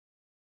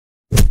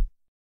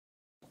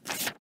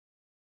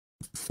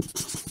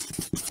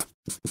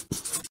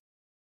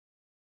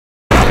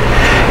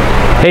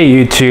Hey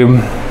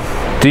YouTube,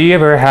 do you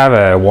ever have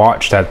a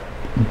watch that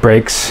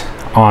breaks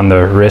on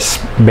the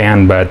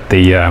wristband but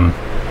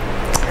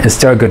it's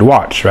still a good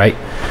watch, right?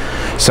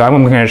 So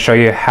I'm going to show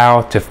you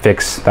how to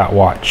fix that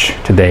watch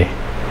today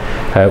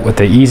with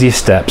the easy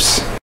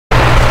steps.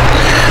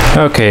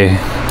 Okay,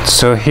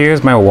 so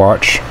here's my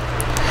watch.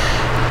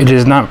 It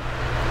is not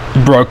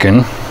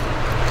broken,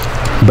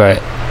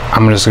 but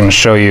I'm just going to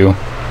show you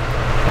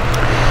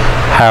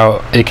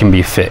how it can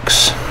be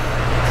fixed.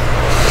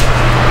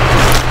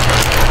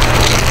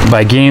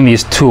 By getting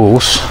these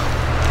tools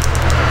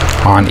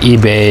on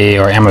eBay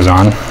or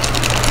Amazon,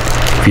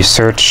 if you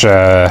search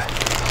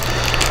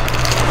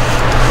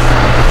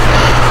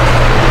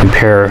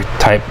repair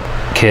type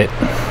kit,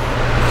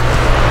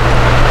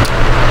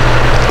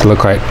 to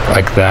look like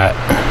that.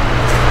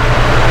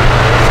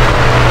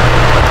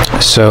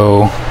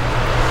 So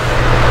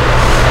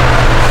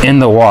in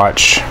the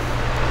watch,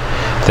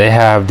 they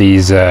have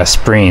these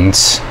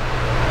springs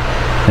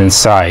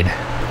inside.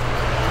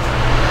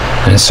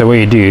 And so what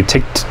you do, you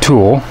take the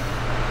tool.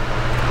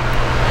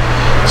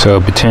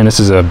 So pretend this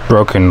is a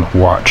broken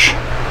watch.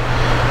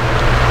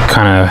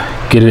 Kind of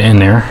get it in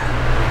there.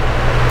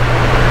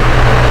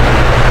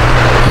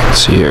 Let's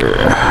see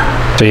here.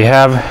 So you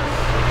have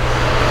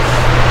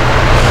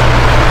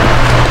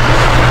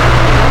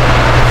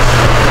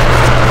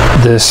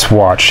this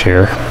watch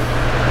here,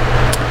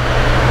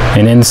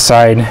 and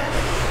inside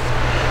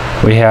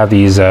we have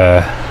these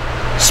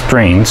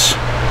springs.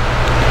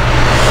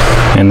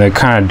 And they're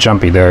kind of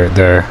jumpy.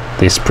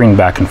 They spring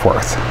back and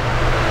forth,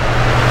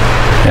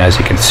 as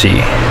you can see.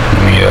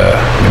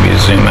 Let me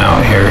zoom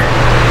out here.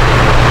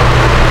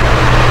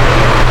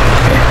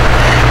 Okay.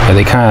 Yeah,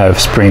 they kind of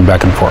spring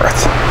back and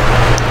forth.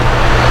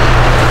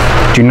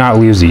 Do not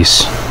lose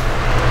these.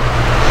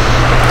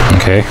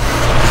 Okay.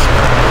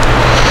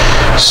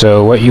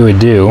 So what you would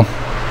do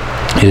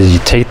is you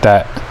take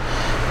that.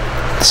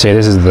 Say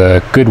this is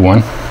the good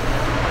one.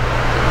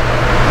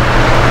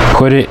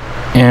 Put it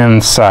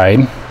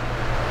inside.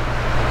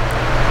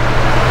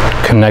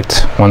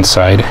 Connect one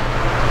side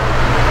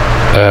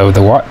of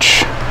the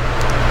watch.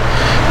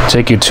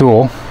 Take your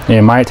tool.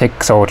 It might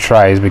take several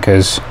tries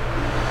because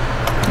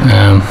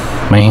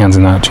my hands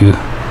are not too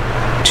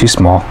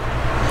small.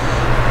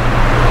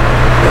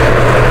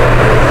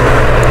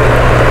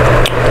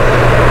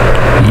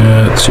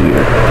 Let's see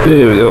here.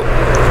 There we go.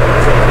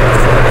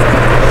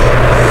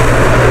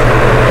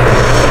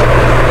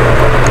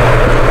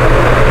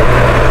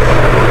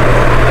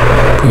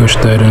 Push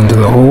that into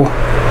the hole.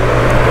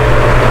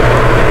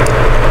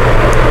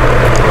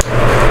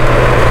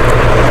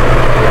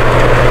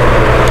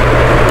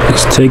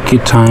 Just take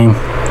your time.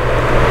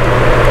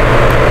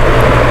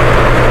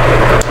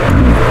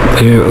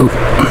 There, oh.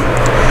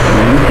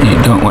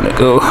 You don't want to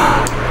go.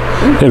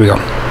 There we go.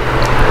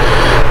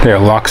 There,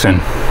 it locks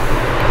in.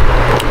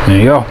 There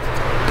you go.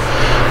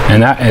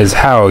 And that is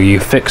how you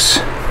fix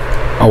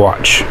a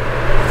watch.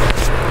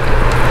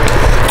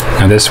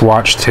 Now this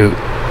watch, to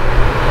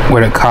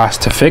what it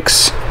costs to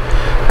fix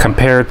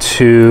compared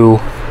to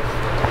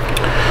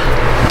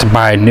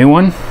buy a new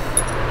one,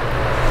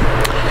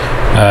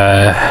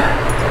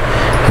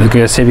 it's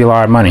gonna save you a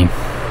lot of money.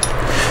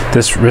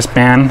 This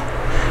wristband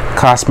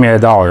cost me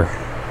 $1.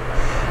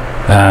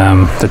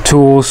 The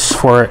tools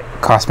for it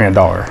cost me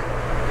 $1.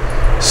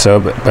 So,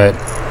 but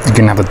you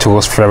can have the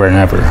tools forever and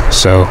ever.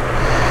 So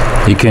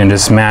you can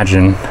just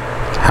imagine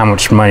how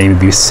much money you'd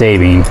be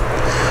saving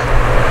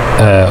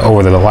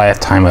over the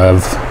lifetime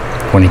of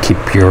when you keep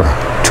your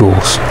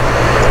tools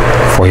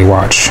for your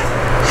watch.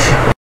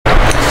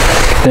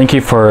 Thank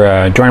you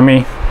for joining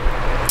me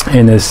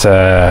in this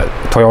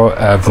tutorial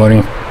of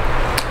learning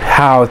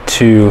how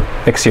to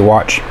fix your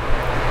watch.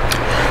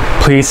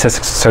 Please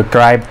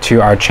subscribe to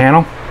our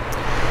channel.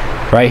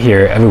 Right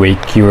here every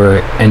week you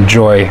will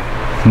enjoy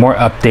more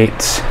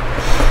updates,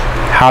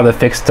 how to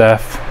fix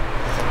stuff,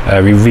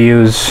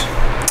 reviews,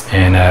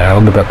 and a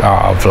little bit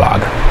about our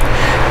vlog.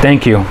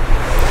 Thank you.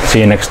 See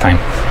you next time.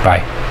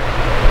 Bye.